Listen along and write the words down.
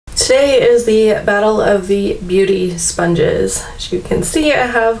Today is the battle of the beauty sponges. As you can see, I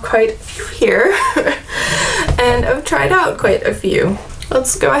have quite a few here and I've tried out quite a few.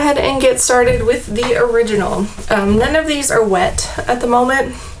 Let's go ahead and get started with the original. None of these are wet at the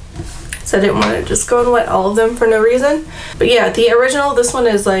moment, so I didn't want to just go and wet all of them for no reason. But yeah, the original, this one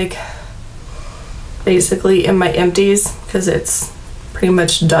is like basically in my empties because it's pretty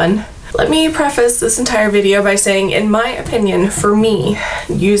much done. Let me preface this entire video by saying, in my opinion, for me,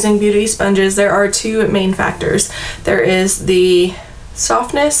 using beauty sponges, there are two main factors. There is the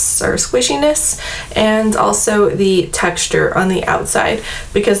softness or squishiness and also the texture on the outside,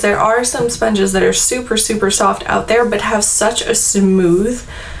 because there are some sponges that are super soft out there but have such a smooth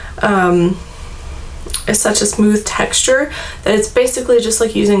texture that it's basically just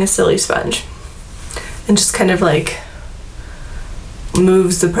like using a silly sponge and just kind of like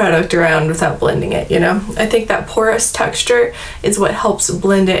moves the product around without blending it, you know? I think that porous texture is what helps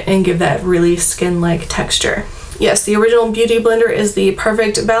blend it and give that really skin-like texture. Yes, the original Beauty Blender is the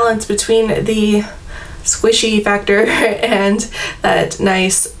perfect balance between the squishy factor and that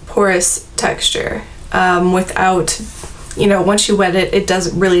nice porous texture without, you know, once you wet it, it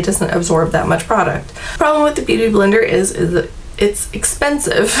really doesn't absorb that much product. The problem with the Beauty Blender is that it's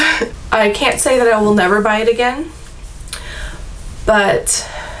expensive. I can't say that I will never buy it again, but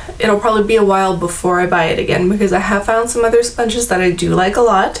it'll probably be a while before I buy it again because I have found some other sponges that I do like a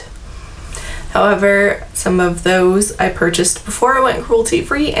lot. However, some of those I purchased before I went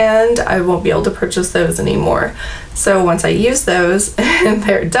cruelty-free and I won't be able to purchase those anymore. So once I use those and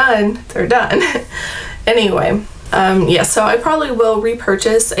they're done, they're done. Anyway, yeah, so I probably will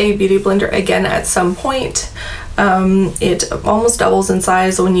repurchase a Beauty Blender again at some point. It almost doubles in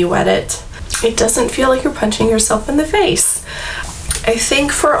size when you wet it. It doesn't feel like you're punching yourself in the face. I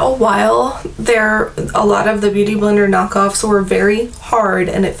think for a while there, a lot of the Beauty Blender knockoffs were very hard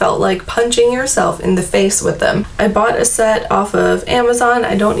and it felt like punching yourself in the face with them. I bought a set off of Amazon.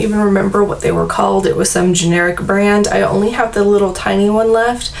 I don't even remember what they were called. It was some generic brand. I only have the little tiny one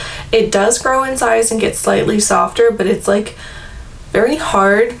left. It does grow in size and get slightly softer, but it's like very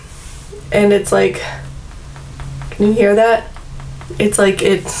hard and it's like, can you hear that? It's like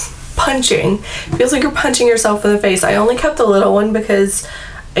it's punching. It feels like you're punching yourself in the face. I only kept the little one because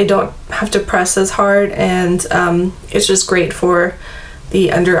I don't have to press as hard, and it's just great for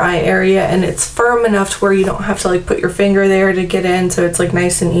the under eye area, and it's firm enough to where you don't have to like put your finger there to get in, so it's like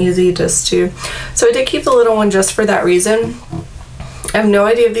nice and easy just to. So I did keep the little one just for that reason. I have no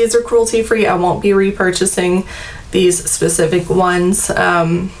idea if these are cruelty free. I won't be repurchasing these specific ones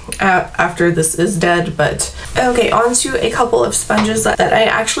after this is dead. But okay, on to a couple of sponges that I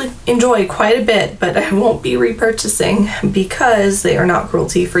actually enjoy quite a bit, but I won't be repurchasing because they are not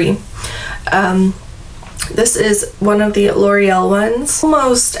cruelty free. This is one of the L'Oreal ones,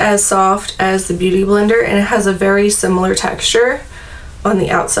 almost as soft as the Beauty Blender, and it has a very similar texture on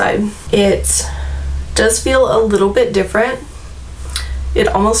the outside. It does feel a little bit different. It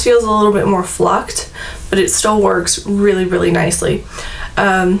almost feels a little bit more fluffed, but it still works really nicely.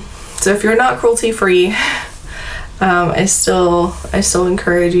 So if you're not cruelty free, I still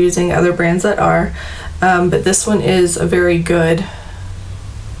encourage using other brands that are, but this one is a very good.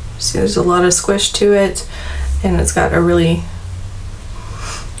 See, there's a lot of squish to it, and it's got a really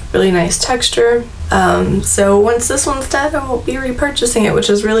nice texture. So once this one's dead, I won't be repurchasing it, which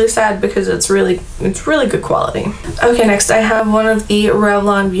is really sad because it's really good quality. Okay, next I have one of the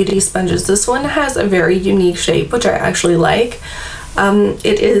Revlon beauty sponges. This one has a very unique shape, which I actually like.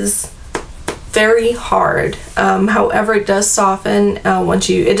 It is very hard. However, it does soften once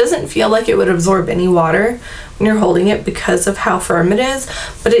it doesn't feel like it would absorb any water when you're holding it because of how firm it is,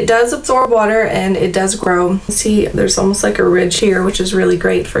 but it does absorb water and it does grow. See, there's almost like a ridge here, which is really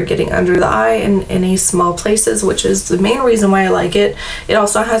great for getting under the eye and any small places, which is the main reason why I like it. It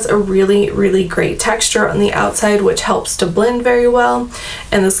also has a really great texture on the outside, which helps to blend very well,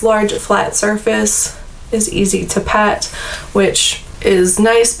 and this large flat surface is easy to pat, which is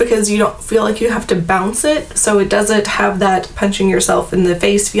nice because you don't feel like you have to bounce it, so it doesn't have that punching yourself in the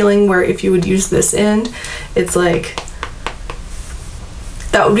face feeling where if you would use this end, it's like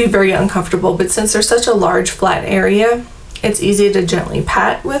that would be very uncomfortable. But since there's such a large flat area, it's easy to gently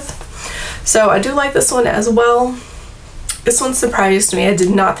pat with. So I do like this one as well. This one surprised me. I did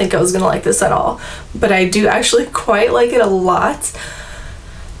not think I was gonna like this at all, but I do actually quite like it a lot.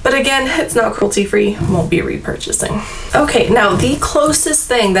 But again, it's not cruelty free, won't be repurchasing. Okay, now the closest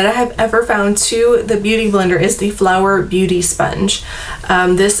thing that I have ever found to the Beauty Blender is the Flower Beauty Sponge.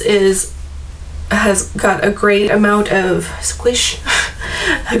 This is has got a great amount of squish,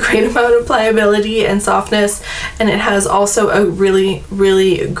 a great amount of pliability and softness, and it has also a really,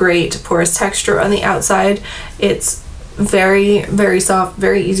 really great porous texture on the outside. It's very, very soft,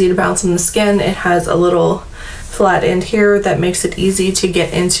 very easy to bounce on the skin. It has a little flat end here that makes it easy to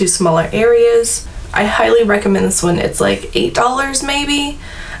get into smaller areas. I highly recommend this one. It's like $8 maybe.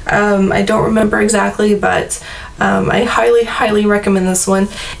 I don't remember exactly, but I highly, highly recommend this one.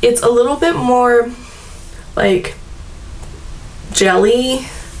 It's a little bit more like jelly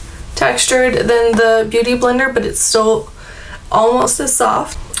textured than the Beauty Blender, but it's still almost as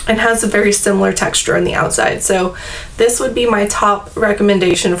soft and has a very similar texture on the outside. So this would be my top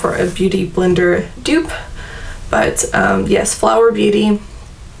recommendation for a Beauty Blender dupe. But yes, Flower Beauty.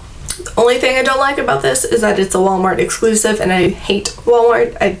 The only thing I don't like about this is that it's a Walmart exclusive, and I hate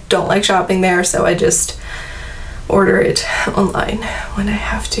Walmart. I don't like shopping there, so I just order it online when I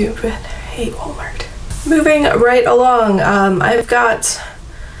have to, but I hate Walmart. Moving right along, I've got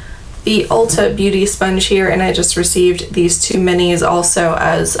the Ulta Beauty Sponge here, and I just received these two minis also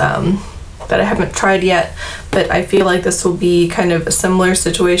as that I haven't tried yet, but I feel like this will be kind of a similar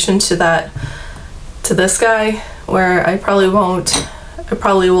situation to this guy, where I probably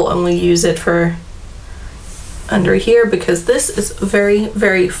will only use it for under here, because this is very,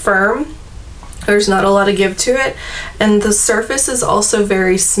 very firm. There's not a lot of give to it, and the surface is also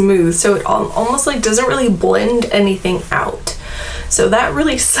very smooth, so it almost like doesn't really blend anything out. So that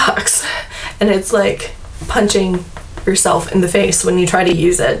really sucks, and it's like punching yourself in the face when you try to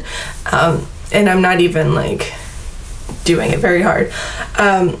use it. And I'm not even like doing it very hard.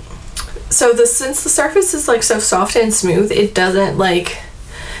 So since the surface is like so soft and smooth, it doesn't like,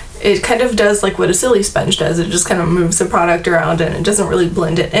 it kind of does like what a silly sponge does. It just kind of moves the product around, and it doesn't really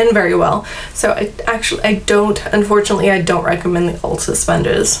blend it in very well. So unfortunately, I don't recommend the Ulta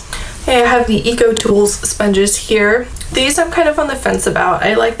sponges. Okay, I have the Eco Tools sponges here. These I'm kind of on the fence about.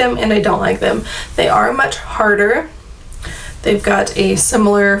 I like them and I don't like them. They are much harder. They've got a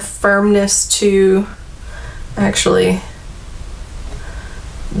similar firmness to, actually,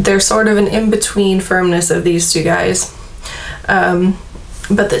 they're sort of an in-between firmness of these two guys.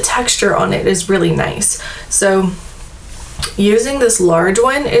 But the texture on it is really nice. So using this large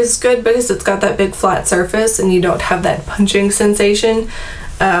one is good because it's got that big flat surface and you don't have that punching sensation.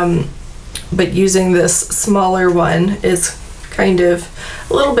 But using this smaller one is kind of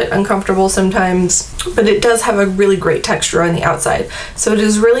a little bit uncomfortable sometimes, but it does have a really great texture on the outside. So it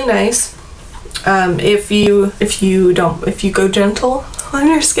is really nice. If you go gentle on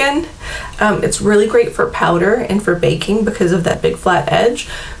your skin, it's really great for powder and for baking because of that big flat edge.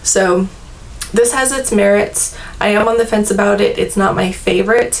 So this has its merits. I am on the fence about it. It's not my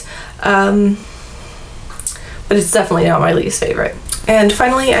favorite, but it's definitely not my least favorite. And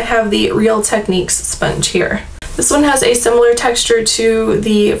finally, I have the Real Techniques sponge here. This one has a similar texture to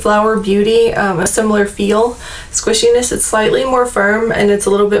the Flower Beauty, a similar feel, squishiness. It's slightly more firm, and it's a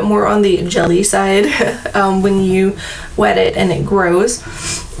little bit more on the jelly side when you wet it and it grows.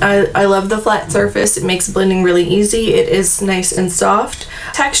 I love the flat surface. It makes blending really easy. It is nice and soft.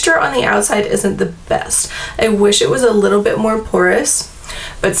 Texture on the outside isn't the best. I wish it was a little bit more porous,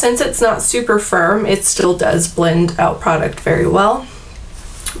 but since it's not super firm, it still does blend out product very well.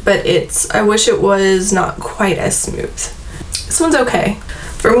 But I wish it was not quite as smooth. This one's okay.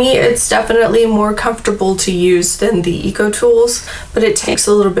 For me, it's definitely more comfortable to use than the Eco Tools, but it takes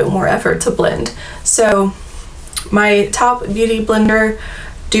a little bit more effort to blend. So my top Beauty Blender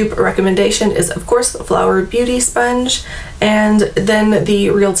dupe recommendation is, of course, the Flower Beauty sponge, and then the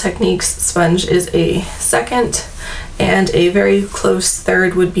Real Techniques sponge is a second, and a very close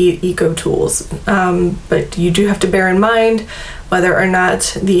third would be Eco Tools. But you do have to bear in mind whether or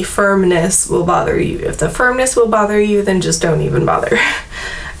not the firmness will bother you. If the firmness will bother you, then just don't even bother.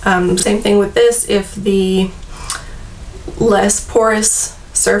 Same thing with this. If the less porous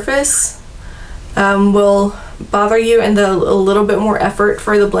surface will bother you and a little bit more effort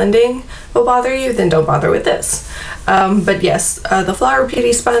for the blending will bother you, then don't bother with this. But yes, the Flower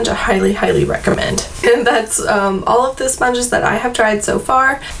Beauty sponge I highly, highly recommend. And that's all of the sponges that I have tried so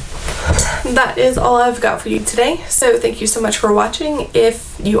far. That is all I've got for you today, so thank you so much for watching.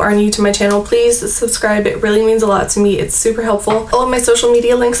 If you are new to my channel, please subscribe. It really means a lot to me. It's super helpful. All of my social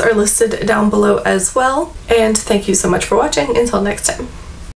media links are listed down below as well, and thank you so much for watching. Until next time.